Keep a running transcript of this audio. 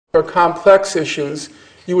or complex issues,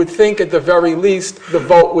 you would think at the very least the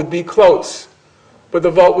vote would be close. But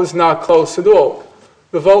the vote was not close at all.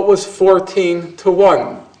 The vote was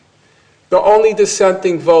 14-1. The only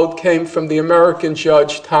dissenting vote came from the American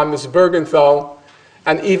judge Thomas Bergenthal,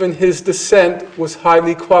 and even his dissent was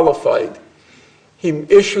highly qualified. He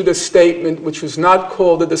issued a statement which was not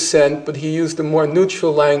called a dissent, but he used a more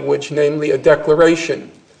neutral language, namely a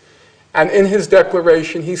declaration. And in his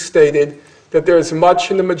declaration, he stated that there is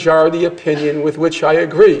much in the majority opinion with which I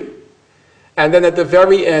agree. And then at the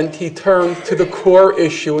very end, he turned to the core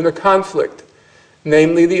issue in the conflict,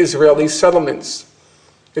 namely the Israeli settlements.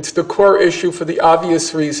 It's the core issue for the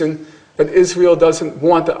obvious reason that Israel doesn't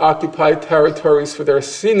want to occupy territories for their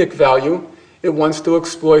scenic value. It wants to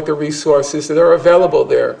exploit the resources that are available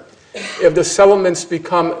there. If the settlements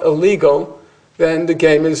become illegal, then the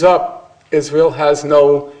game is up. Israel has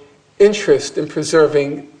no interest in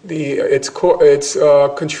preserving its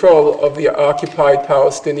control of the occupied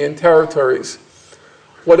Palestinian territories.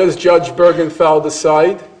 What does Judge Bergenthal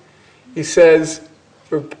decide? He says,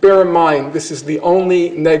 bear in mind, this is the only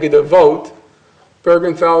negative vote.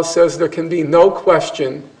 Bergenthal says there can be no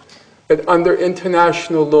question that under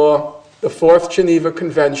international law, the Fourth Geneva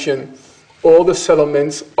Convention, all the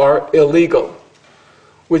settlements are illegal,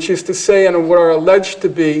 which is to say, on what are alleged to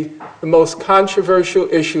be the most controversial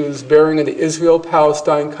issues bearing on the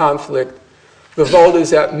Israel-Palestine conflict, the vote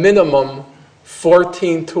is at minimum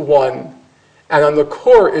 14-1, and on the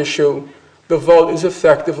core issue, the vote is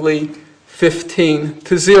effectively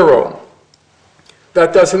 15-0.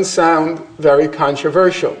 That doesn't sound very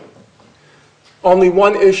controversial. Only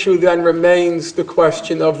one issue then remains, the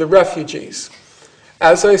question of the refugees.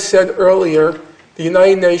 As I said earlier, the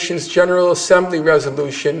United Nations General Assembly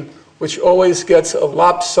resolution, which always gets a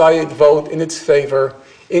lopsided vote in its favor,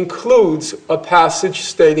 includes a passage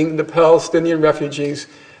stating the Palestinian refugees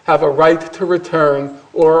have a right to return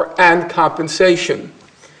and compensation.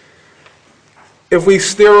 If we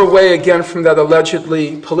steer away again from that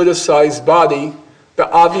allegedly politicized body,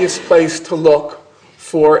 the obvious place to look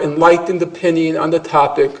for enlightened opinion on the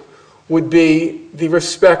topic would be the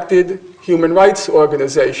respected human rights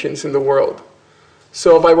organizations in the world.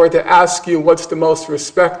 So if I were to ask you what's the most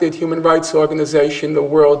respected human rights organization in the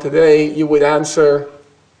world today, you would answer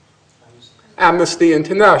Amnesty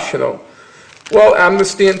International. Well,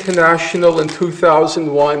 Amnesty International in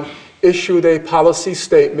 2001 issued a policy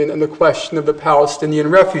statement on the question of the Palestinian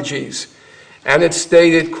refugees. And it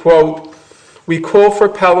stated, quote, "We call for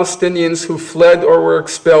Palestinians who fled or were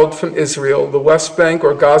expelled from Israel, the West Bank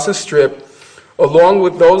or Gaza Strip, along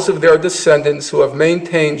with those of their descendants who have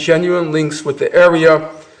maintained genuine links with the area,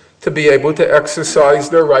 to be able to exercise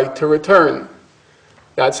their right to return."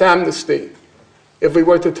 That's Amnesty. If we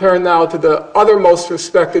were to turn now to the other most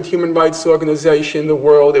respected human rights organization in the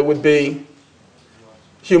world, it would be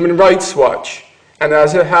Human Rights Watch. And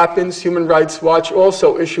as it happens, Human Rights Watch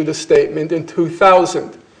also issued a statement in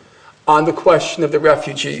 2000 on the question of the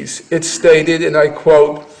refugees. It stated, and I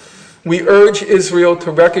quote, "We urge Israel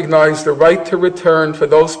to recognize the right to return for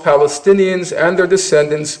those Palestinians and their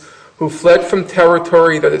descendants who fled from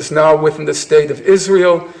territory that is now within the state of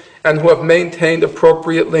Israel and who have maintained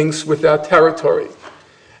appropriate links with that territory."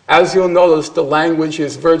 As you'll notice, the language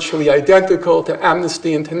is virtually identical to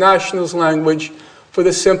Amnesty International's language for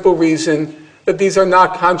the simple reason that these are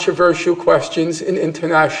not controversial questions in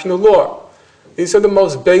international law. These are the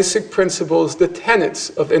most basic principles, the tenets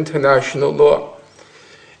of international law.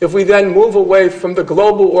 If we then move away from the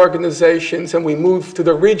global organizations and we move to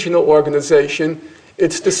the regional organization,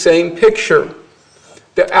 it's the same picture.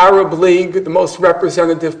 The Arab League, the most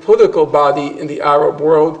representative political body in the Arab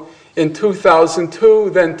world, in 2002,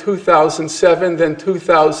 then 2007, then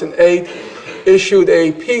 2008, issued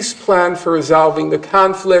a peace plan for resolving the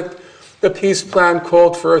conflict. The peace plan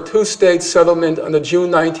called for a two-state settlement on the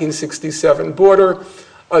June 1967 border,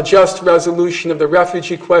 a just resolution of the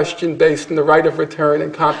refugee question based on the right of return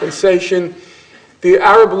and compensation. The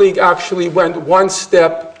Arab League actually went one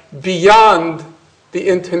step beyond the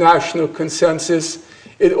international consensus.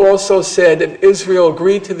 It also said if Israel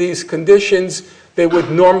agreed to these conditions, they would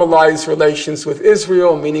normalize relations with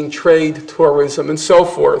Israel, meaning trade, tourism, and so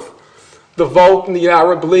forth. The vote in the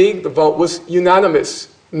Arab League, the vote was unanimous,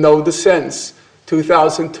 no dissents,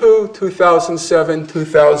 2002, 2007,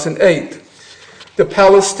 2008. The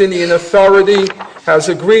Palestinian Authority has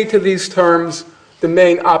agreed to these terms. The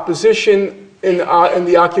main opposition in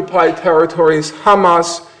the occupied territories,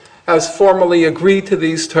 Hamas, has formally agreed to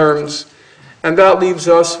these terms. And that leaves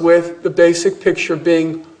us with the basic picture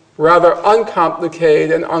being rather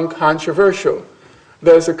uncomplicated and uncontroversial.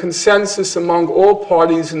 There's a consensus among all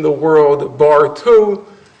parties in the world, bar two,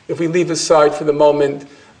 if we leave aside for the moment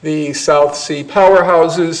the South Sea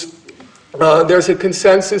powerhouses, there's a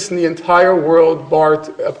consensus in the entire world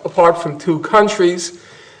apart from two countries.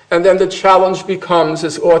 And then the challenge becomes,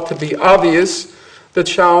 as ought to be obvious, the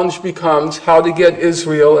challenge becomes how to get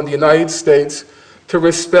Israel and the United States to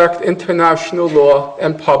respect international law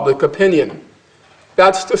and public opinion.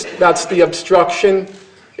 That's the obstruction,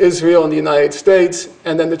 Israel and the United States,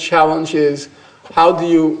 and then the challenge is, how do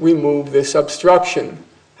you remove this obstruction?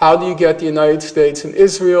 How do you get the United States and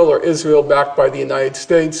Israel, or Israel backed by the United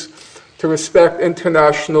States, to respect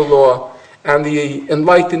international law and the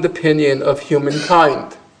enlightened opinion of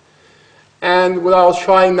humankind? And what I'll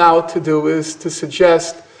try now to do is to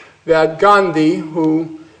suggest that Gandhi,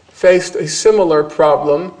 who faced a similar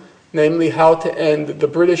problem, namely how to end the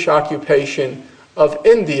British occupation of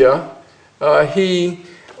India, he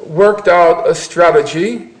worked out a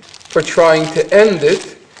strategy for trying to end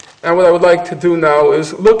it. And what I would like to do now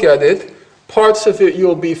is look at it. Parts of it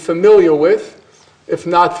you'll be familiar with, if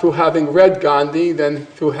not through having read Gandhi, then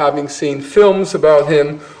through having seen films about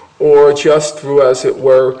him, or just through, as it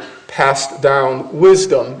were, passed down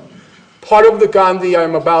wisdom. Part of the Gandhi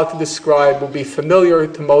I'm about to describe will be familiar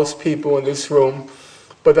to most people in this room,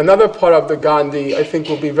 but another part of the Gandhi I think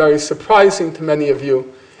will be very surprising to many of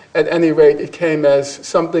you. At any rate, it came as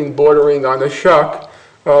something bordering on a shock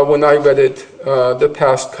when I read it the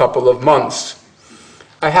past couple of months.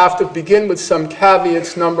 I have to begin with some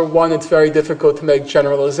caveats. Number one, it's very difficult to make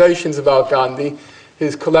generalizations about Gandhi.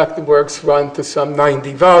 His collected works run to some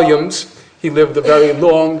 90 volumes. He lived a very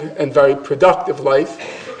long and very productive life.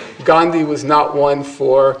 Gandhi was not one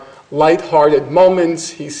for light-hearted moments.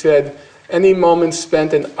 He said, any moment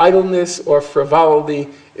spent in idleness or frivolity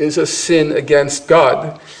is a sin against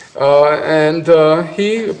God. And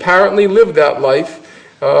he apparently lived that life.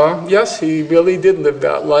 Yes, he really did live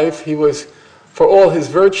that life. He was, for all his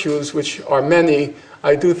virtues, which are many,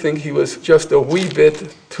 I do think he was just a wee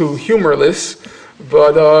bit too humorless.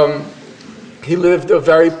 But he lived a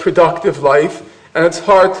very productive life, and it's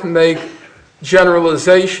hard to make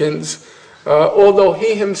generalizations. Although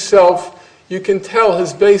he himself, you can tell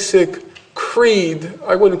his basic creed,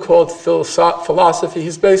 I wouldn't call it philosophy,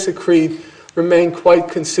 his basic creed remained quite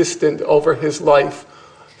consistent over his life.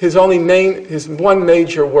 His one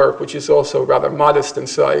major work, which is also rather modest in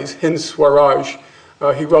size, Hind Swaraj,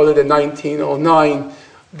 he wrote it in 1909,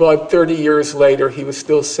 but 30 years later he was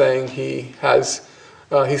still saying he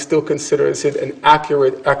still considers it an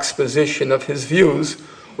accurate exposition of his views,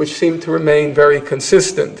 which seem to remain very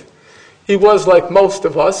consistent. He was like most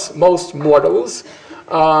of us, most mortals.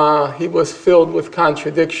 He was filled with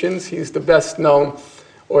contradictions. He's the best known,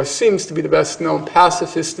 or seems to be the best known,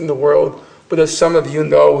 pacifist in the world. But as some of you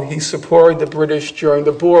know, he supported the British during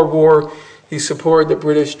the Boer War. He supported the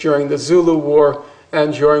British during the Zulu War,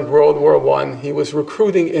 and during World War I. He was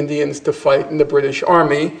recruiting Indians to fight in the British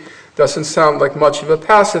Army. Doesn't sound like much of a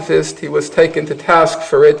pacifist. He was taken to task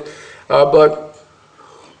for it, but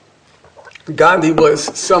Gandhi was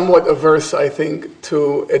somewhat averse, I think,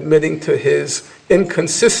 to admitting to his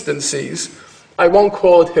inconsistencies. I won't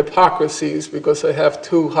call it hypocrisies because I have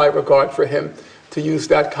too high regard for him to use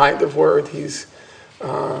that kind of word. He's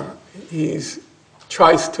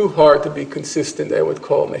tries too hard to be consistent. I would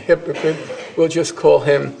call him a hypocrite. We'll just call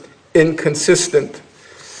him inconsistent.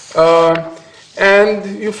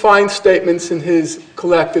 And you find statements in his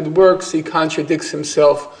collected works. He contradicts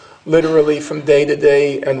himself literally from day to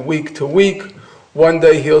day and week to week. One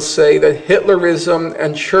day he'll say that Hitlerism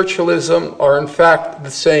and Churchillism are in fact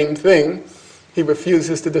the same thing. He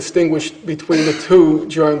refuses to distinguish between the two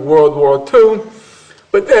during World War II.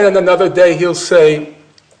 But then another day he'll say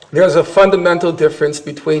there's a fundamental difference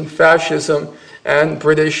between fascism and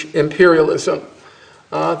British imperialism.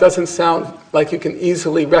 Doesn't sound like you can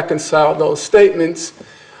easily reconcile those statements.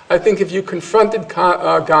 I think if you confronted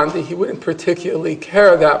Gandhi, he wouldn't particularly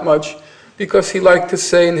care that much because he liked to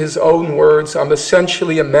say in his own words, I'm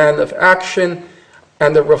essentially a man of action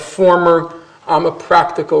and a reformer. I'm a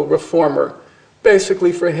practical reformer.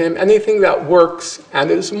 Basically for him, anything that works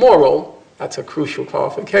and is moral, that's a crucial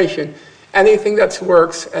qualification, anything that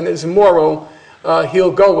works and is moral,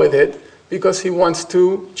 he'll go with it because he wants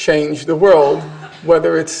to change the world.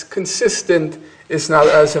 Whether it's consistent is not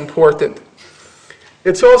as important.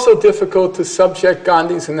 It's also difficult to subject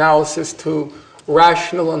Gandhi's analysis to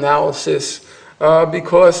rational analysis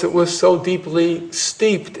because it was so deeply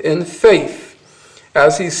steeped in faith.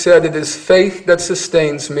 As he said, it is faith that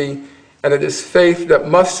sustains me, and it is faith that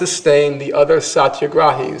must sustain the other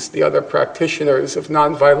satyagrahis, the other practitioners of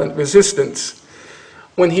nonviolent resistance.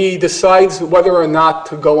 When he decides whether or not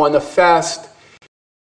to go on a fast,